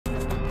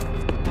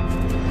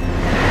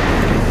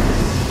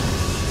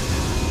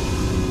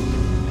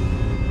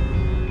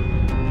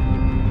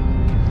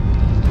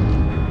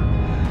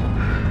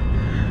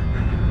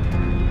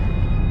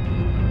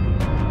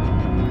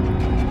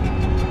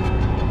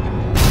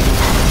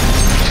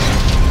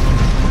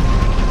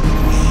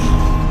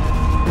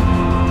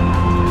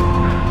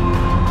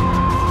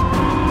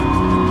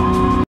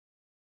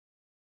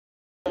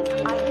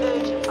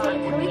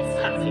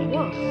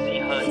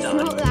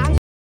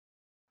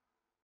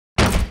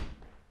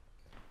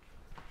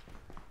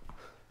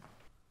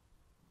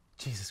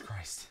Jesus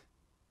Christ.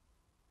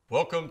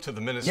 Welcome to the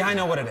ministry. Yeah, I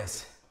know what it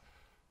is.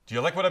 Do you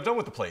like what I've done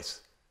with the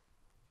place?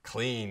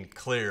 Clean,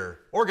 clear,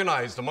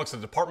 organized amongst the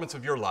departments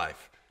of your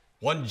life.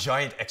 One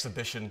giant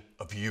exhibition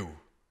of you,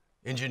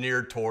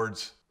 engineered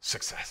towards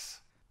success.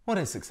 What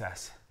is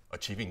success?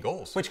 Achieving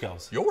goals. Which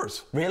goals?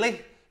 Yours.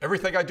 Really?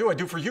 Everything I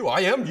do for you.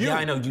 I am you. Yeah,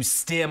 I know. You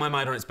steer my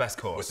mind on its best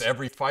course. With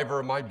every fiber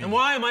of my being. And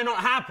why am I not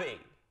happy?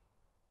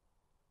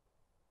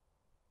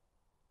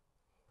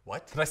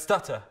 What? Did I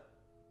stutter?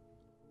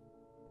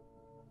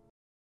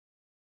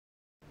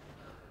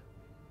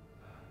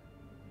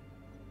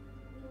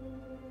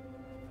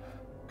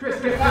 Chris,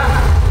 get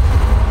back!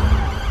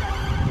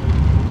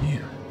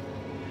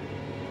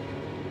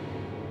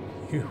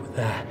 You were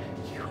there.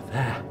 You were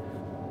there.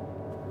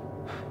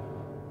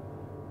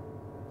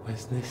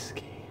 Where's this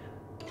key?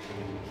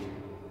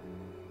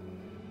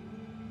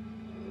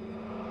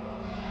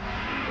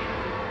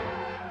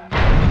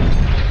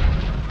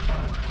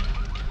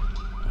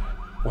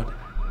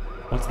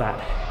 What's that?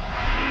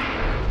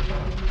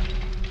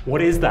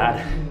 What is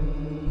that?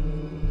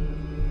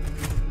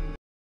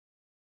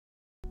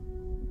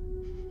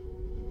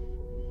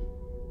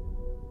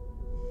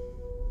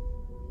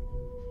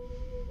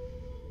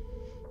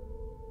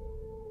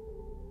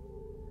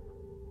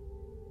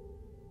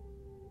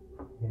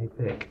 Hey,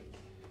 Vic.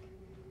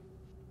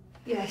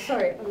 Yeah,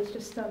 sorry, I was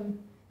just,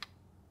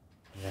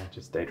 Yeah,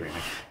 just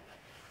daydreaming.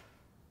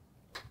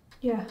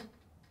 Yeah.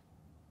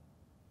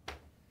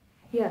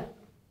 Yeah.